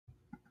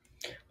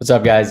What's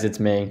up, guys? It's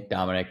me,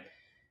 Dominic.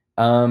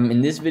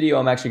 In this video,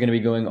 I'm actually going to be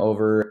going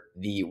over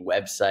the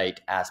website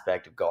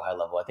aspect of Go High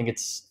Level. I think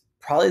it's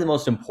probably the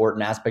most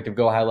important aspect of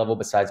Go High Level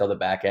besides all the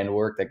back end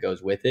work that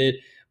goes with it,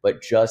 but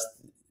just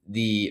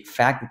the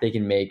fact that they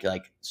can make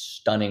like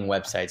stunning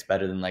websites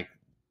better than like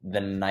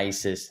the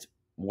nicest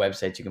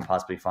websites you can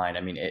possibly find. I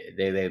mean,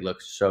 they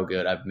look so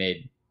good. I've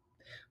made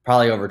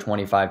probably over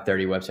 25,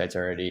 30 websites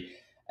already,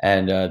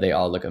 and they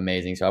all look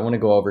amazing. So I want to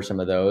go over some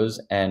of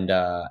those, and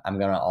I'm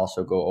going to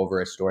also go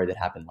over a story that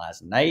happened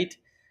last night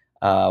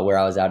where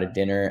I was out at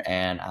dinner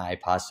and I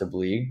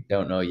possibly,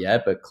 don't know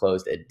yet, but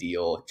closed a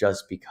deal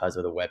just because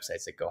of the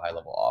websites that Go High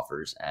Level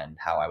offers and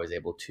how I was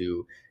able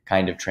to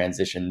kind of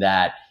transition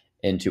that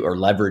into or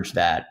leverage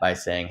that by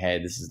saying,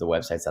 hey, this is the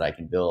websites that I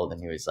can build.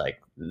 And he was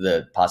like,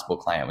 the possible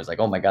client was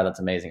like, oh my God, that's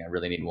amazing. I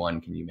really need one.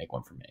 Can you make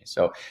one for me?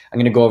 So I'm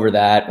going to go over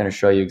that. I'm going to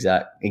show you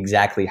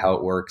exactly how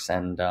it works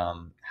and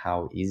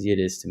how easy it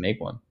is to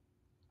make one.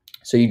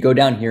 So you go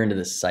down here into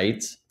the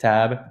Sites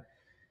tab.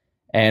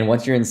 And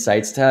once you're in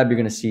Sites tab, you're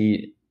going to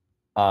see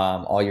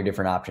all your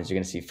different options. You're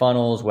going to see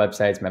funnels,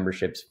 websites,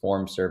 memberships,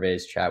 forms,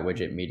 surveys, chat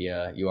widget,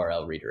 media,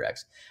 URL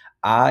redirects.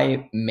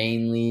 I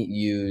mainly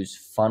use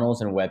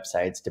funnels and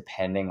websites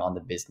depending on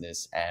the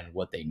business and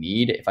what they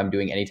need. If I'm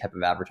doing any type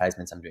of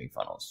advertisements, I'm doing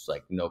funnels,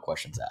 like no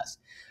questions asked.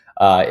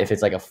 If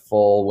it's like a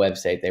full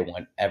website, they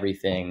want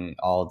everything,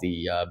 all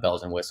the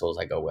bells and whistles,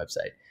 I go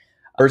website.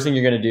 First thing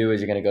you're going to do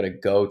is you're going to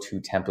go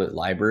to template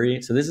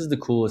library. So this is the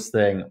coolest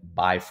thing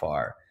by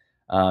far.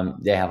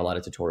 They have a lot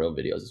of tutorial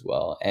videos as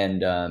well.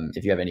 And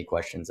if you have any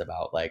questions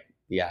about like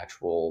the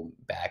actual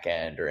back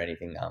end or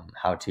anything,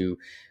 how to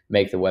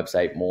make the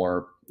website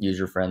more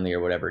user-friendly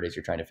or whatever it is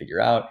you're trying to figure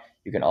out,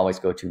 you can always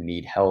go to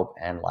need help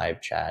and live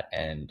chat.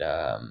 And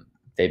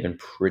they've been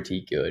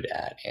pretty good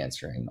at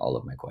answering all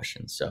of my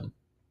questions. So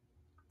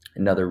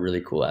another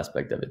really cool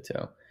aspect of it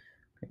too.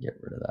 Get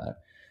rid of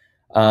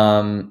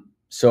that.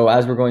 So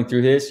as we're going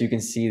through this, you can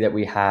see that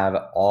we have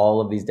all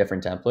of these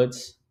different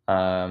templates.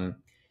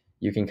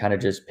 You can kind of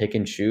just pick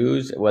and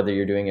choose whether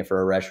you're doing it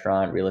for a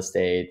restaurant, real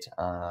estate,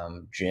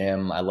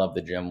 gym. I love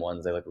the gym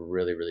ones. They look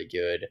really, really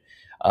good.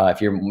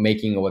 If you're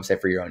making a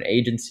website for your own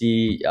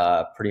agency,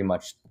 pretty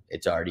much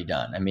it's already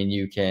done. I mean,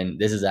 you can,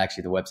 this is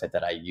actually the website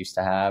that I used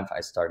to have.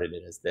 I started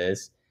it as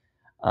this.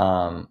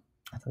 I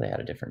thought they had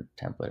a different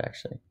template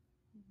actually.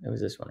 It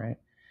was this one,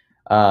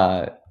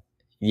 right?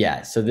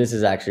 Yeah, so this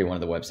is actually one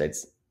of the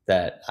websites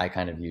that I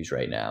kind of use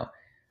right now,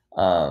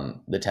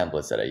 the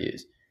templates that I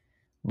use.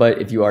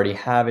 But if you already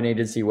have an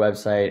agency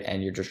website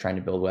and you're just trying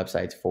to build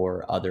websites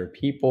for other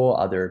people,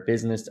 other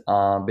business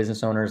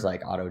owners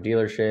like auto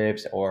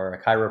dealerships or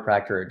a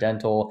chiropractor or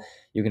dental,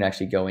 you can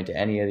actually go into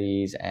any of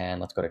these. And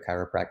let's go to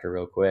chiropractor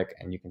real quick,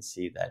 and you can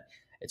see that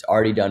it's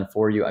already done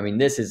for you. I mean,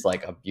 this is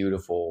like a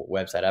beautiful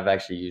website. I've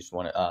actually used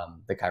one,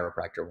 the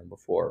chiropractor one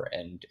before,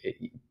 and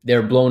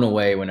they're blown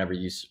away when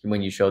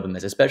you show them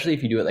this, especially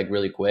if you do it like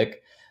really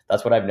quick.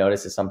 That's what I've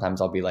noticed is sometimes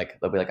they'll be like,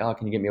 oh,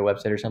 can you get me a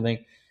website or something?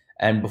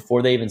 And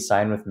before they even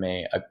sign with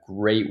me, a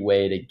great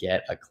way to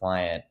get a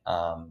client,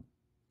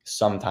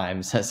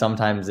 sometimes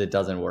it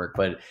doesn't work,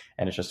 and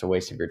it's just a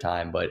waste of your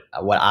time. But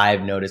what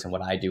I've noticed and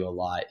what I do a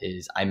lot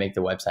is I make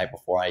the website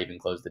before I even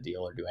close the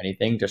deal or do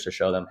anything, just to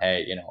show them,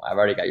 hey, I've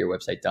already got your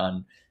website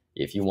done.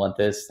 If you want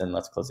this, then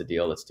let's close the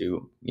deal. Let's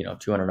do,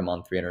 200 a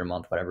month, 300 a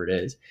month, whatever it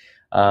is.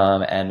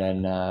 And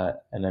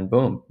then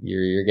boom,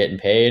 you're getting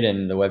paid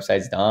and the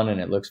website's done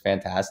and it looks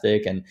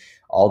fantastic and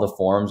all the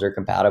forms are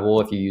compatible.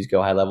 If you use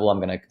Go High Level,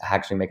 I'm going to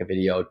actually make a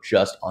video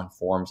just on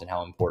forms and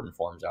how important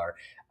forms are.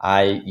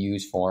 I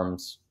use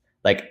forms,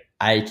 like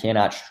I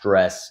cannot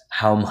stress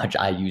how much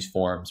I use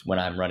forms when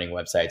I'm running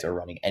websites or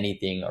running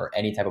anything or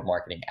any type of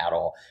marketing at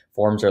all.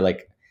 Forms are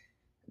like,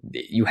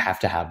 you have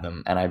to have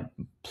them, and I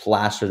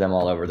plaster them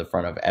all over the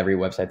front of every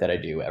website that I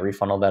do, every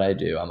funnel that I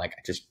do. I'm like,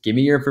 just give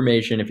me your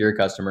information if you're a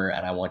customer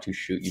and I want to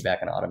shoot you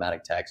back an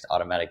automatic text,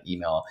 automatic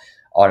email,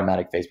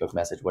 automatic Facebook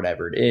message,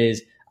 whatever it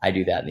is. I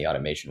do that in the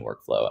automation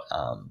workflow,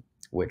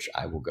 which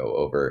I will go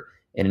over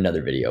in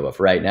another video. But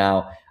for right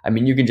now, I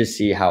mean, you can just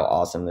see how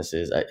awesome this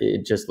is.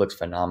 It just looks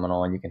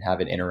phenomenal, and you can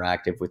have it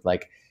interactive with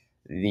like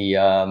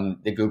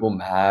the Google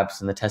Maps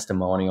and the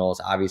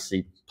testimonials.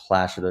 Obviously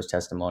plaster those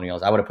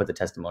testimonials. I would have put the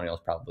testimonials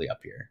probably up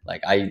here.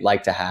 Like I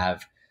like to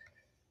have,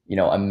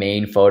 a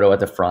main photo at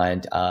the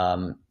front,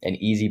 an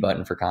easy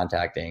button for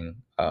contacting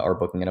or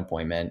booking an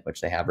appointment,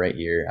 which they have right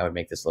here. I would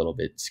make this a little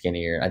bit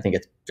skinnier. I think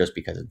it's just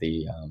because of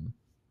the,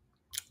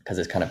 because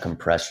it's kind of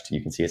compressed.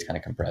 You can see it's kind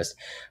of compressed.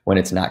 When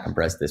it's not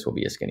compressed, this will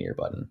be a skinnier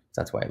button.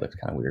 That's why it looks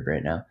kind of weird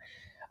right now.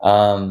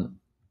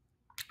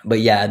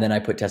 But yeah, and then I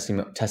put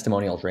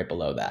testimonials right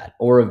below that,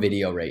 or a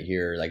video right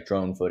here, like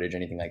drone footage,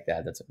 anything like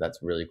that. That's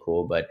really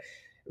cool. But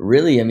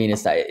really, I mean,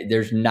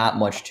 there's not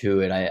much to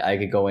it. I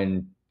could go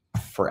in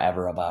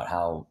forever about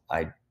how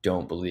I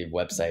don't believe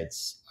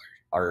websites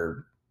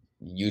are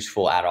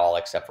useful at all,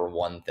 except for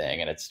one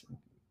thing, and it's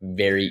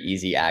very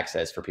easy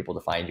access for people to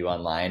find you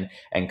online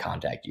and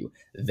contact you.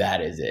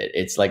 That is it.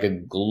 It's like a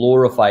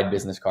glorified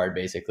business card,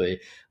 basically.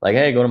 Like,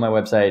 hey, go to my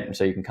website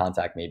so you can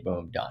contact me.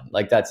 Boom, done.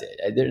 Like, that's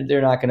it.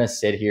 They're not going to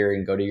sit here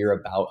and go to your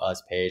About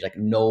Us page. Like,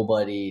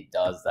 nobody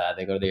does that.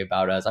 They go to the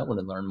About Us. I want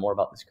to learn more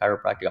about this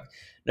chiropractic.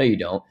 No, you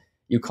don't.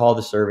 You call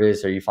the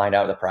service, or you find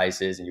out the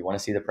prices, and you want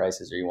to see the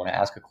prices, or you want to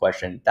ask a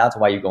question. That's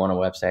why you go on a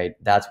website.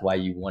 That's why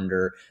you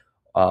wonder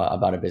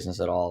about a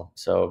business at all.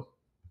 So,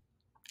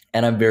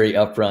 and I'm very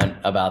upfront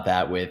about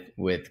that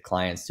with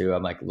clients too.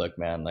 I'm like, look,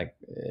 man, like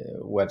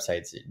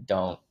websites,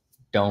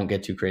 don't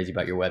get too crazy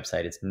about your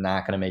website. It's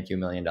not going to make you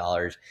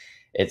 $1,000,000.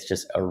 It's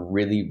just a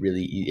really,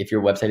 if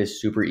your website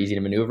is super easy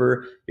to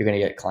maneuver, you're going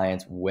to get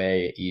clients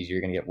way easier.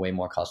 You're going to get way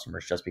more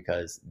customers just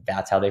because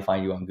that's how they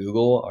find you on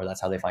Google, or that's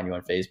how they find you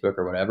on Facebook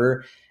or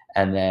whatever.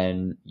 And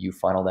then you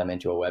funnel them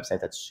into a website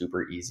that's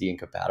super easy and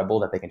compatible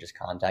that they can just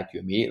contact you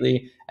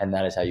immediately. And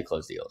that is how you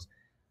close deals.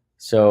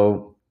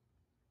 So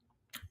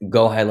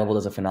Go High Level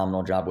does a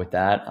phenomenal job with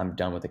that. I'm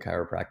done with the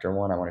chiropractor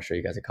one. I want to show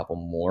you guys a couple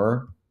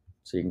more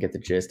so you can get the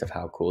gist of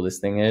how cool this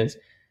thing is.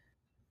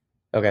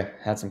 Okay,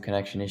 had some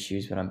connection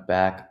issues, but I'm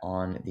back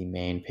on the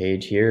main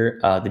page here.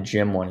 The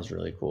gym one is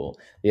really cool.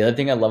 The other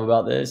thing I love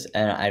about this,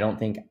 and I don't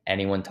think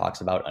anyone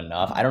talks about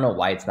enough, I don't know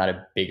why it's not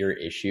a bigger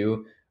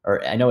issue,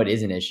 or I know it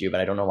is an issue,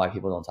 but I don't know why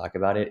people don't talk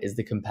about it, is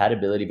the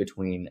compatibility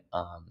between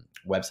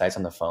websites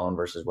on the phone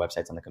versus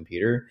websites on the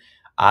computer.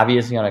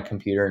 Obviously, on a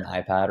computer, an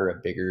iPad, or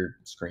a bigger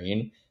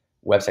screen,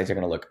 websites are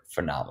going to look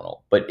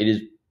phenomenal, but it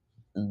is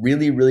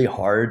really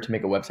hard to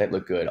make a website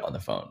look good on the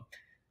phone.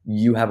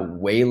 You have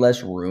way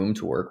less room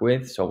to work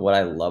with. So what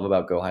I love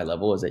about Go High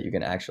Level is that you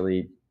can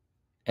actually,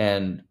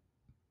 and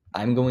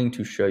I'm going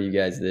to show you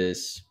guys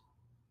this.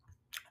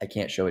 I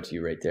can't show it to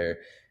you right there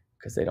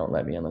because they don't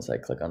let me unless I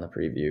click on the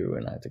preview,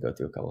 and I have to go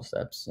through a couple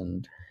steps.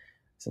 And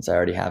since I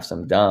already have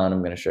some done, I'm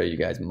going to show you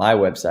guys my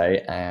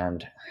website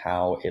and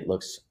how it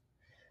looks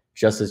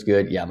just as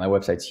good. Yeah, my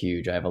website's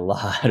huge. I have a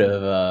lot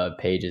of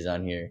pages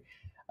on here.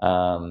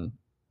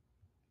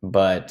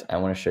 But I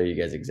want to show you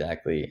guys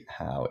exactly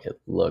how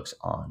it looks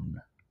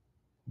on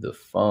the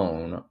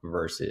phone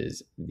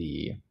versus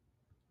the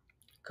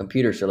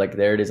computer. So like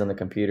there it is on the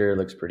computer. It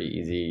looks pretty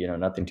easy, you know,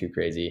 nothing too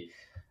crazy.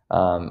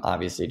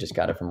 Obviously just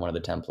got it from one of the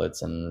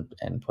templates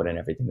and put in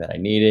everything that I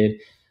needed.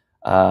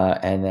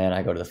 And then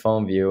I go to the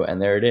phone view,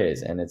 and there it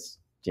is. And it's,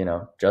 you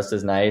know, just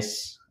as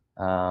nice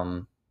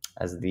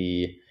as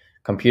the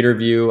computer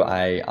view.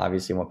 I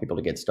obviously want people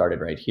to get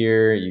started right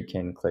here. You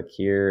can click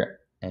here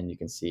and you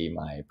can see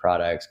my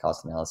products,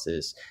 cost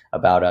analysis,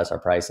 about us, our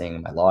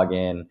pricing, my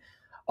login,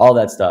 all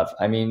that stuff.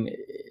 I mean,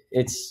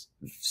 it's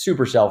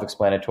super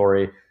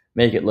self-explanatory.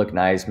 Make it look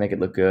nice, make it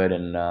look good,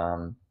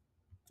 and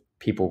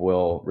people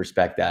will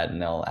respect that, and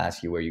they'll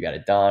ask you where you got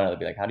it done. Or they'll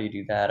be like, how do you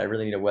do that? I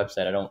really need a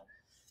website. I don't,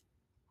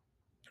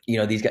 you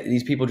know,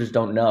 these people just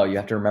don't know. You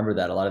have to remember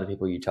that a lot of the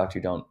people you talk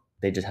to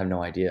they just have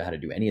no idea how to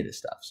do any of this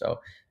stuff.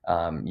 So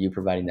you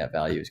providing that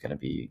value is going to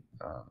be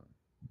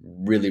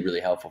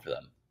really helpful for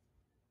them.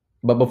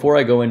 But before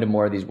I go into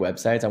more of these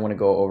websites, I want to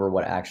go over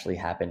what actually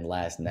happened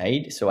last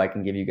night so I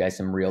can give you guys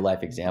some real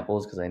life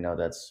examples, because I know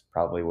that's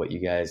probably what you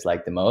guys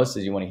like the most,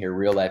 is you want to hear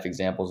real life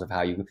examples of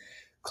how you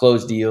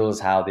close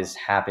deals, how this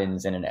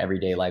happens in an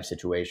everyday life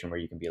situation where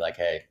you can be like,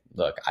 hey,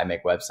 look, I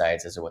make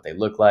websites. This is what they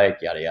look like,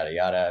 yada, yada,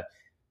 yada.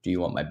 Do you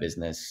want my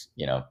business?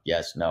 You know,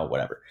 yes, no,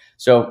 whatever.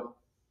 So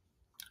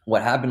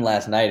what happened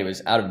last night, it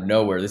was out of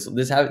nowhere. This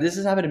has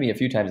happened to me a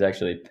few times,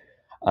 actually.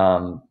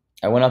 I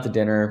went out to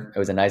dinner. It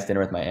was a nice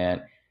dinner with my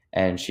aunt,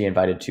 and she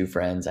invited two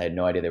friends. I had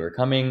no idea they were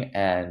coming,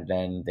 and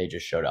then they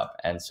just showed up.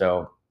 And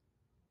so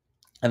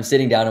I'm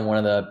sitting down, and one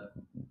of the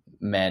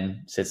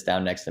men sits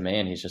down next to me,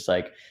 and he's just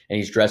like, and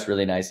he's dressed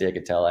really nicely. I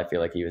could tell. I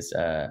feel like he was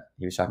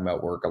talking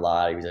about work a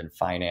lot. He was in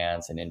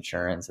finance and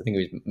insurance. I think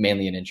he was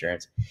mainly in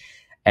insurance.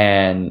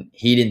 And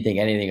he didn't think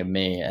anything of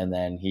me. And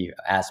then he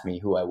asked me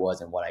who I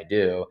was and what I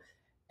do.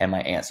 And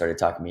my aunt started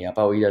talking me up.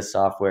 Oh, he does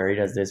software. He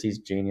does this. He's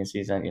genius.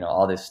 He's, you know,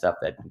 all this stuff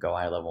that Go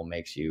High Level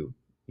makes you,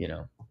 you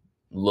know,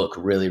 look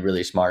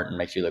really smart and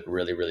makes you look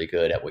really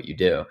good at what you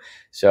do.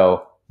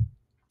 So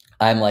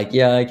I'm like,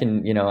 yeah, I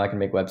can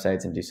make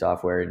websites and do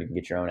software, and you can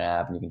get your own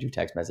app, and you can do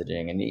text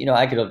messaging. And, you know,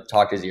 I could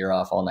talk his ear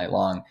off all night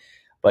long,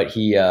 but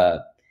he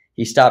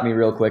stopped me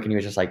real quick, and he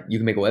was just like, you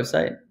can make a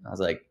website? I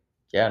was like,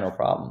 yeah, no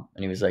problem.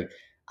 And he was like,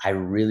 I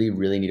really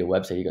need a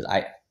website.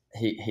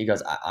 He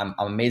goes, I'm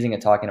amazing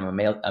at talking. I'm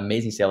an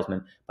amazing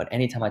salesman, but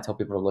anytime I tell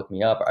people to look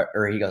me up,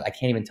 or he goes, I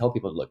can't even tell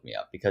people to look me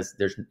up because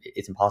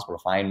it's impossible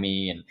to find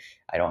me, and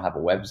I don't have a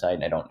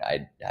website, and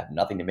I have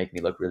nothing to make me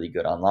look really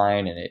good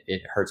online, and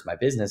it hurts my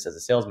business as a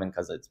salesman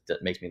because it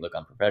makes me look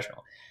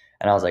unprofessional.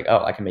 And I was like,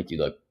 oh, I can make you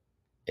look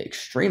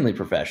extremely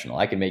professional.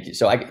 I can make you.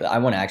 So I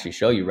want to actually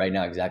show you right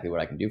now exactly what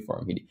I can do for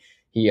him.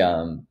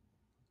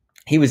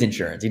 He was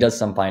insurance. He does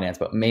some finance,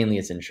 but mainly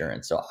it's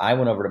insurance. So I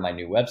went over to my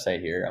new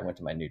website here. I went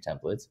to my new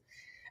templates,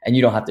 and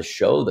you don't have to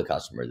show the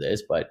customer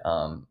this, but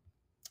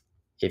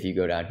if you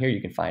go down here,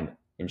 you can find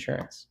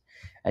insurance,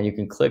 and you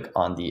can click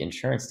on the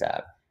insurance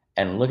tab,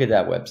 And look at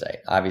that website.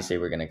 Obviously,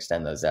 we're going to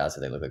extend those out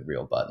so they look like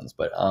real buttons.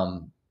 But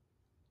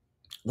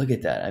look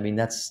at that. I mean,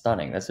 that's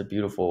stunning. That's a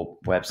beautiful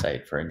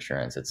website for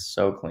insurance. It's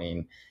so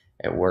clean.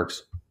 It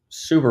works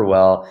super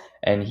well.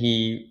 And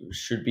he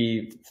should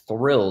be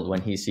thrilled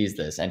when he sees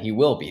this. And he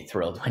will be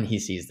thrilled when he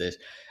sees this.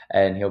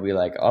 And he'll be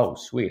like, oh,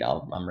 sweet.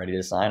 I'm ready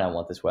to sign. I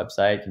want this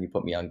website. Can you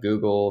put me on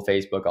Google,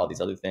 Facebook, all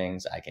these other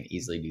things? I can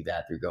easily do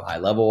that through Go High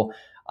Level.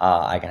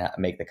 I can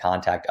make the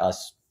contact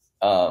us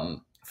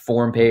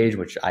form page,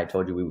 which I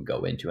told you we would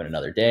go into in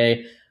another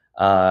day.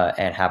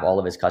 And have all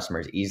of his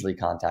customers easily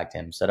contact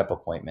him, set up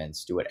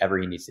appointments, do whatever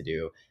he needs to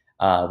do.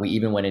 We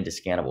even went into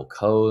scannable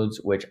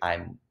codes, which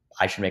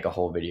I should make a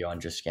whole video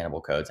on just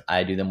scannable codes.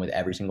 I do them with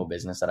every single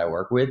business that I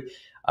work with.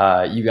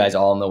 You guys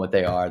all know what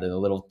they are. They're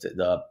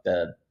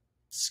the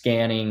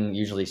scanning,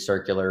 usually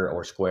circular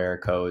or square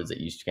codes that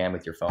you scan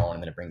with your phone,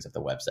 and then it brings up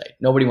the website.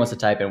 Nobody wants to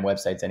type in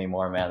websites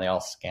anymore, man. They all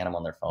scan them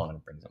on their phone and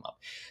it brings them up.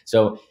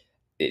 So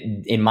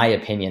in my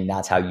opinion,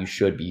 that's how you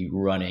should be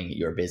running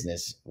your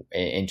business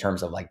in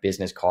terms of like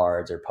business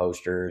cards or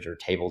posters or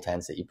table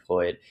tents that you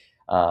put.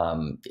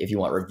 If you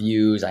want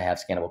reviews, I have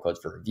scannable codes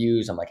for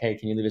reviews. I'm like, hey,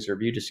 can you leave us a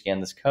review? Just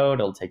scan this code.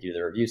 It'll take you to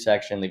the review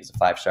section, leave us a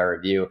 5-star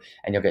review,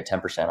 and you'll get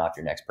 10% off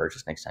your next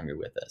purchase next time you're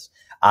with us.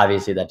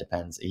 Obviously, that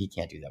depends. He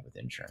can't do that with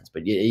insurance,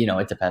 but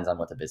it depends on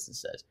what the business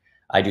says.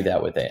 I do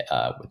that with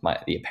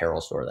the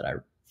apparel store that I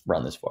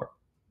run this for.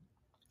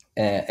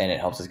 And it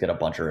helps us get a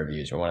bunch of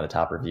reviews. We're one of the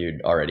top reviewed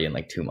already in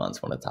like 2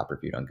 months, one of the top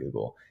reviewed on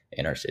Google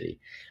in our city.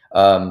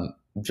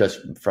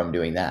 Just from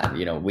doing that,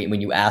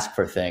 when you ask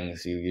for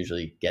things, you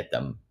usually get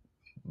them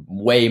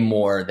way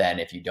more than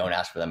if you don't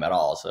ask for them at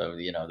all. So,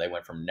 they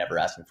went from never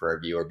asking for a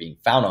review or being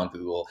found on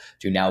Google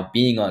to now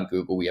being on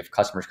Google. We have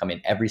customers come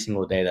in every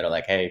single day that are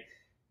like, hey,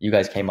 you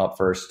guys came up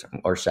first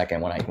or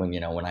second when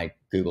I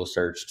Google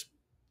searched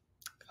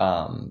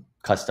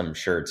custom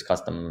shirts,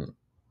 custom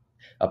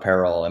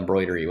apparel,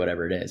 embroidery,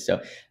 whatever it is. So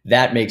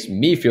that makes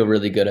me feel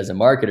really good as a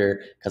marketer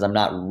because I'm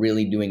not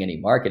really doing any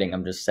marketing.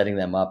 I'm just setting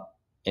them up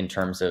in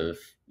terms of,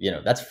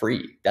 that's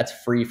free. That's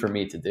free for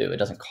me to do. It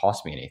doesn't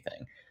cost me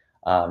anything.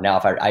 Now,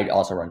 if I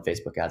also run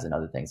Facebook ads and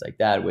other things like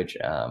that, which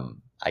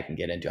I can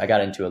get into. I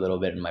got into a little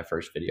bit in my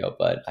first video,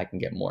 but I can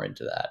get more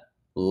into that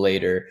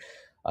later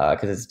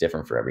because it's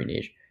different for every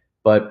niche.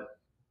 But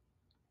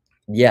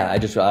yeah,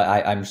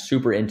 I'm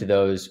super into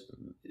those,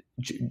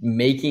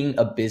 making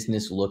a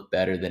business look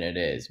better than it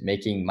is,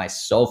 making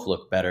myself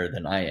look better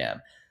than I am.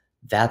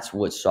 That's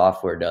what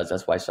software does.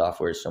 That's why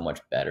software is so much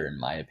better, in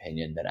my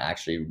opinion, than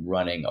actually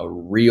running a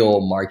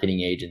real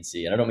marketing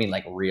agency. And I don't mean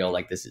like real,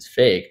 like this is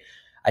fake.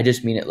 I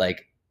just mean it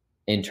like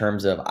in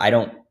terms of, I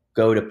don't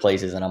go to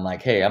places and I'm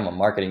like, hey, I'm a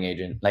marketing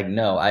agent. Like,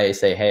 no, I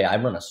say, hey, I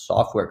run a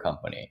software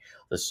company.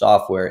 The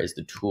software is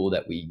the tool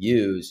that we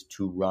use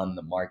to run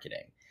the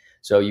marketing.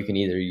 So you can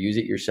either use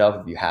it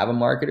yourself if you have a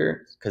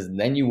marketer, because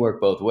then you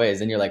work both ways.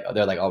 Then they're like,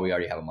 oh, we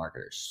already have a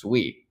marketer.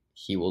 Sweet.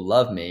 He will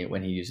love me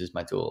when he uses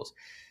my tools,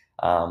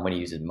 when he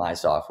uses my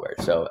software.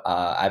 So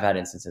I've had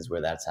instances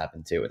where that's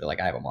happened too, where they're like,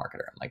 I have a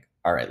marketer. I'm like,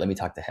 all right, let me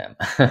talk to him.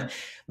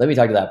 Let me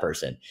talk to that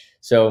person.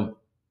 So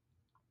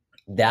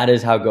that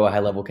is how Go High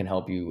Level can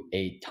help you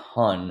a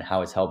ton,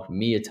 how it's helped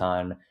me a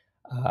ton.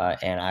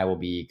 And I will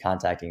be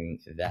contacting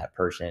that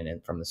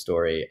person from the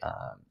story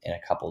in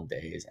a couple of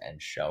days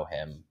and show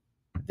him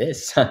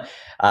this. But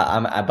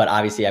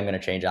obviously I'm going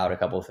to change out a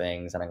couple of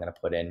things, and I'm going to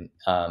put in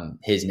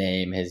his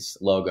name, his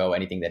logo,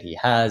 anything that he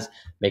has,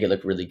 make it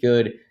look really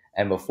good.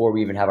 And before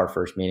we even have our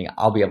first meeting,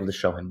 I'll be able to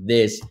show him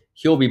this.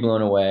 He'll be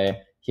blown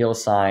away. He'll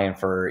sign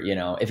for,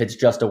 if it's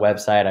just a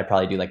website, I'd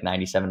probably do like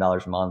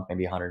 $97 a month,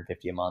 maybe $150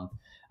 a month.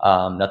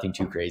 Nothing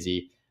too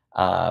crazy,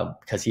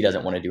 because he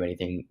doesn't want to do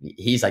anything.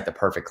 He's like the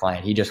perfect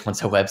client. He just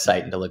wants a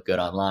website and to look good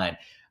online.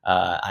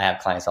 I have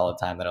clients all the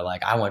time that are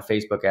like, I want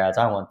Facebook ads.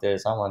 I want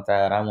this. I want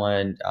that. I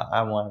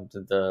want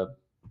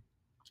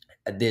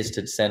this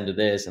to send to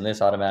this and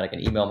this automatic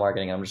and email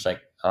marketing. And I'm just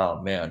like,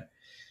 oh man.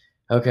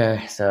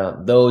 Okay.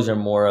 So those are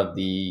more of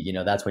the,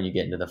 that's when you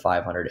get into the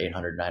 $500,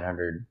 $800,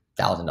 $900,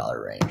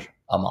 $1,000 range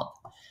a month.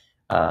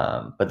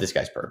 But this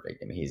guy's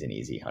perfect. I mean, he's an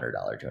easy $100,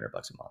 $200 a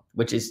month,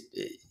 which is,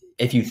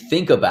 if you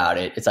think about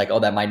it, it's like, oh,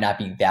 that might not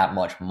be that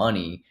much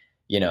money.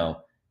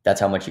 That's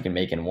how much you can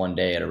make in one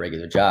day at a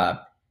regular job.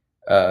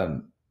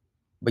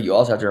 But you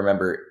also have to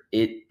remember,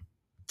 it'll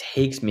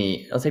take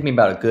me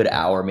about a good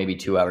hour, maybe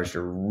 2 hours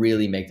to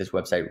really make this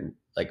website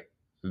like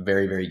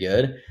very, very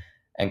good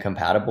and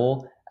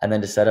compatible. And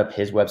then to set up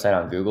his website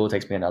on Google, it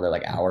takes me another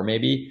like hour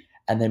maybe.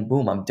 And then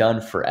boom, I'm done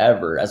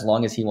forever. As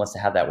long as he wants to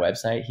have that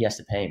website, he has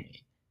to pay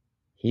me.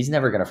 He's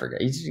never going to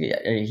forget.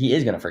 He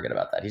is going to forget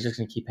about that. He's just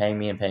going to keep paying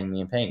me and paying me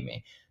and paying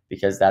me,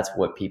 because that's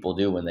what people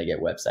do when they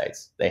get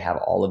websites. They have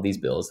all of these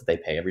bills that they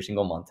pay every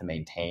single month to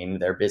maintain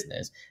their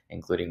business,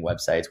 including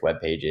websites, web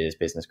pages,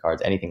 business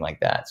cards, anything like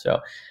that. So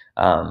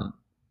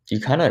you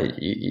kind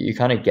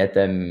of get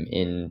them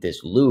in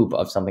this loop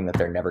of something that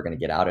they're never going to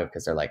get out of,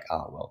 because they're like,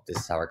 oh, well, this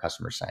is how our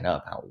customers sign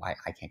up. Why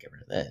I can't get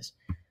rid of this.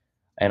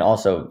 And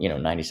also,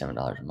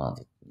 $97 a month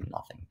is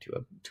nothing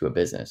to a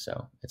business,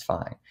 so it's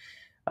fine.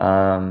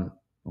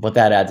 But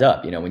that adds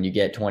up, when you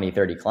get 20,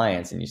 30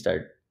 clients and you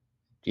start,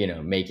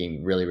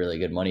 making really, really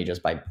good money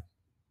just by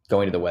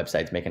going to the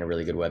websites, making a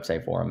really good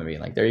website for them and being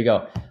like, there you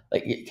go.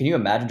 Like, can you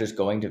imagine just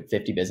going to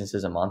 50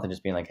 businesses a month and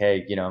just being like,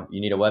 hey, you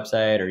need a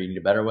website, or you need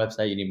a better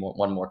website, you need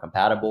one more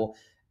compatible.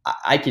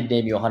 I could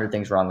name you 100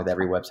 things wrong with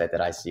every website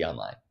that I see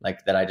online,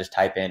 like that I just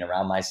type in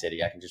around my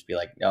city. I can just be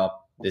like, no,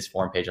 this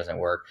form page doesn't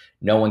work.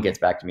 No one gets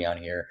back to me on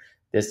here.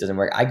 This doesn't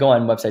work. I go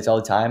on websites all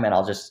the time and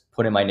I'll just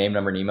put in my name,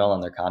 number, and email on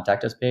their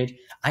contact us page.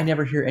 I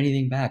never hear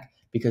anything back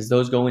because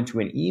those go into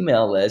an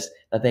email list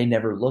that they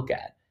never look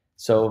at.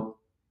 So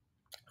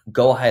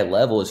Go High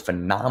Level is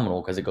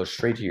phenomenal because it goes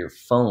straight to your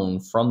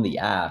phone from the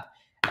app,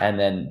 and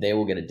then they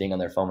will get a ding on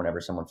their phone whenever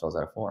someone fills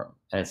out a form.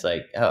 And it's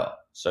like, oh,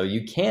 so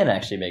you can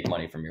actually make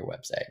money from your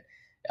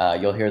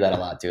website. You'll hear that a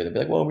lot too. They'll be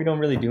like, well, we don't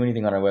really do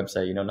anything on our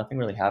website. Nothing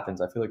really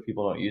happens. I feel like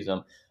people don't use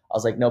them. I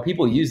was like, no,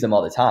 people use them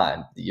all the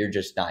time. You're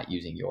just not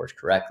using yours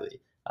correctly.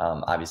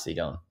 Obviously,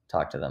 don't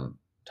talk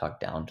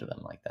down to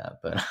them like that,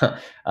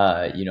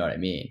 but you know what I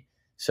mean?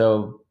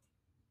 So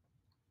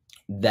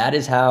that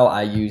is how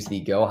I use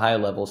the Go High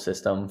Level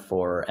system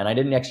and I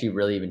didn't actually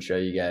really even show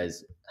you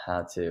guys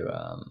how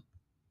to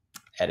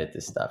edit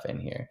this stuff in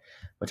here,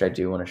 which I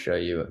do want to show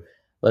you.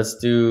 Let's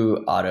do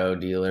auto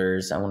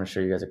dealers. I want to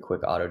show you guys a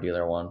quick auto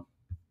dealer one.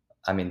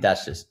 I mean,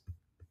 that's just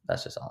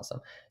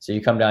awesome. So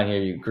you come down here,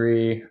 you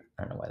agree.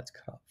 I don't know why that's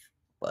cut off,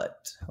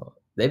 but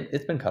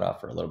it's been cut off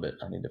for a little bit.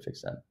 I need to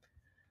fix that.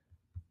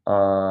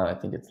 I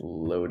think it's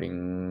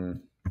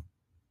loading.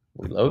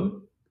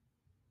 Reload.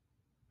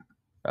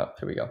 Oh,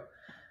 here we go.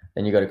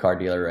 Then you go to car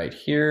dealer right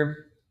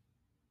here.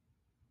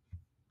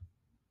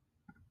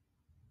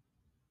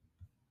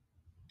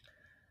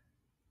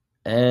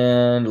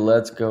 And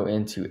let's go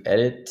into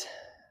edit.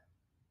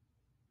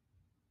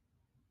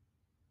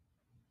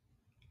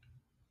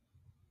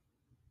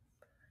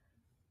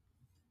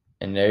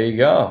 And there you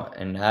go.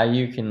 And now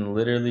you can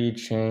literally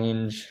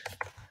change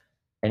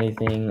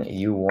anything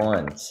you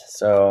want.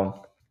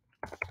 So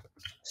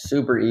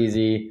super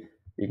easy.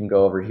 You can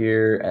go over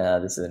here.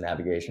 This is a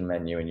navigation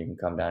menu, and you can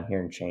come down here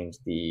and change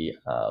the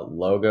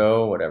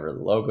logo, whatever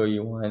logo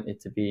you want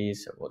it to be.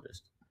 So we'll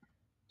just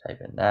type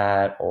in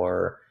that.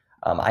 Or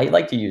I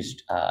like to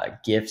use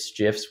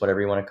GIFs,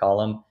 whatever you want to call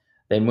them.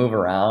 They move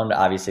around.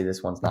 Obviously,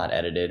 this one's not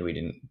edited. We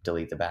didn't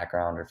delete the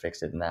background or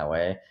fix it in that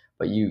way.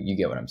 But you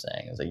get what I'm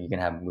saying. It's like you can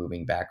have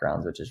moving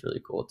backgrounds, which is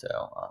really cool too.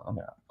 I'm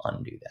going to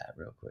undo that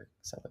real quick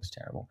because that looks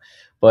terrible.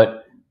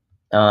 But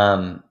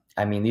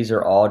I mean, these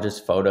are all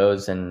just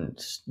photos and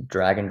just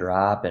drag and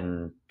drop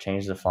and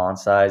change the font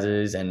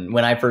sizes. And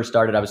when I first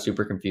started, I was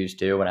super confused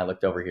too. When I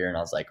looked over here and I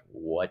was like,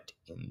 what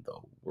in the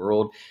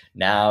world?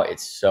 Now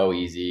it's so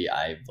easy.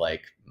 I've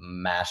like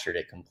mastered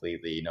it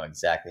completely, know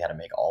exactly how to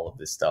make all of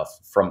this stuff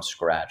from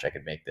scratch. I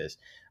could make this,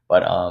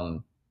 but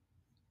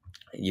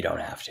you don't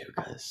have to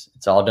because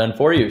it's all done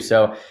for you.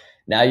 So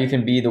now you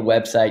can be the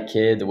website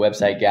kid, the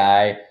website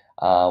guy,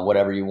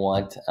 whatever you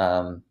want.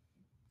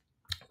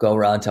 Go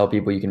around and tell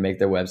people you can make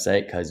their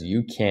website because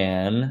you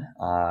can.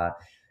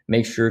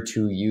 Make sure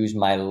to use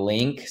my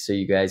link so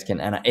you guys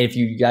can. And if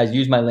you guys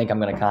use my link, I'm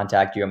going to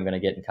contact you. I'm going to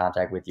get in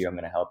contact with you. I'm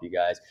going to help you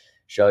guys,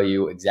 show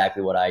you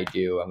exactly what I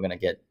do. I'm going to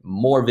get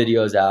more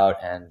videos out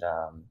and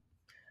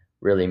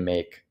really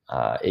make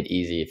it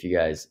easy. If you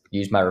guys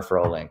use my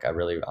referral link, I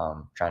really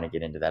trying to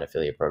get into that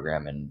affiliate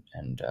program,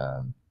 and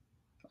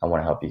I want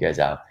to help you guys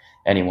out.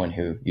 Anyone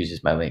who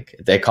uses my link.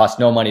 They cost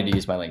no money to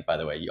use my link, by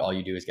the way. All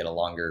you do is get a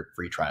longer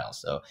free trial.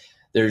 So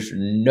there's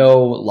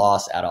no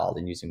loss at all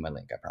in using my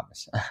link, I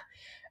promise.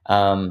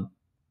 And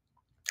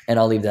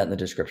I'll leave that in the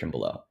description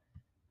below.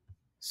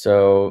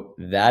 So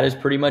that is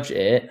pretty much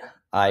it.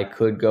 I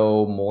could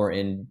go more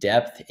in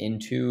depth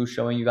into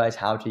showing you guys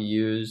how to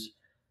use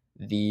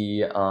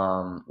the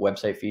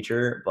website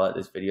feature, but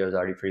this video is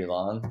already pretty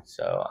long,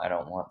 so I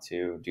don't want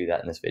to do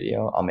that in this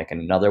video. I'll make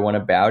another one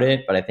about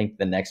it, but I think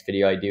the next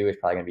video I do is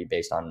probably going to be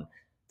based on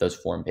those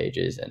form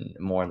pages and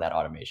more in that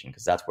automation,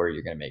 because that's where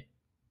you're going to make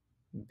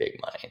big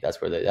money. That's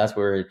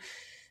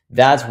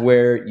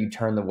where you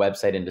turn the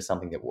website into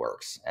something that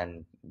works,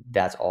 and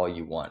that's all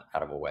you want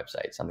out of a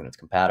website. Something that's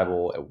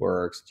compatible, it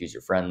works, it's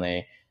user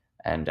friendly,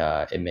 and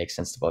it makes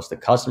sense to both the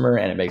customer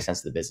and it makes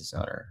sense to the business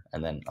owner,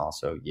 and then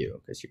also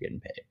you, because you're getting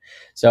paid.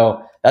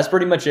 So that's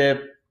pretty much it.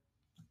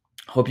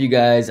 Hope you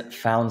guys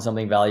found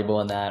something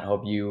valuable in that.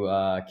 Hope you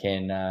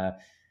can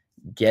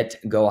get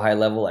Go High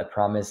Level. I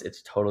promise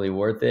it's totally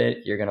worth it.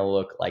 You're going to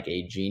look like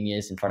a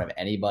genius in front of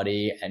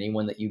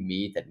anyone that you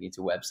meet that needs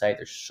a website.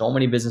 There's so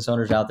many business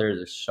owners out there.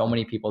 There's so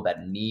many people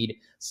that need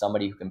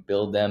somebody who can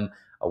build them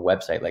a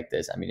website like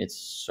this. I mean, it's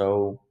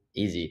so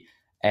easy.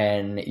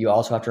 And you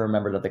also have to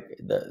remember that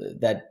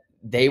that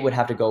they would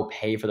have to go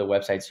pay for the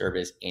website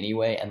service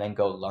anyway, and then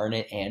go learn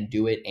it and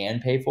do it and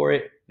pay for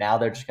it. Now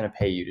they're just going to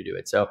pay you to do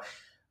it. So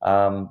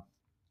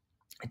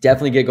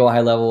definitely get Go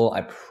High Level.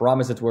 I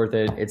promise it's worth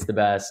it. It's the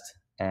best.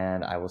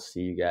 And I will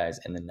see you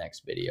guys in the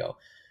next video.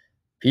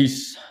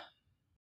 Peace.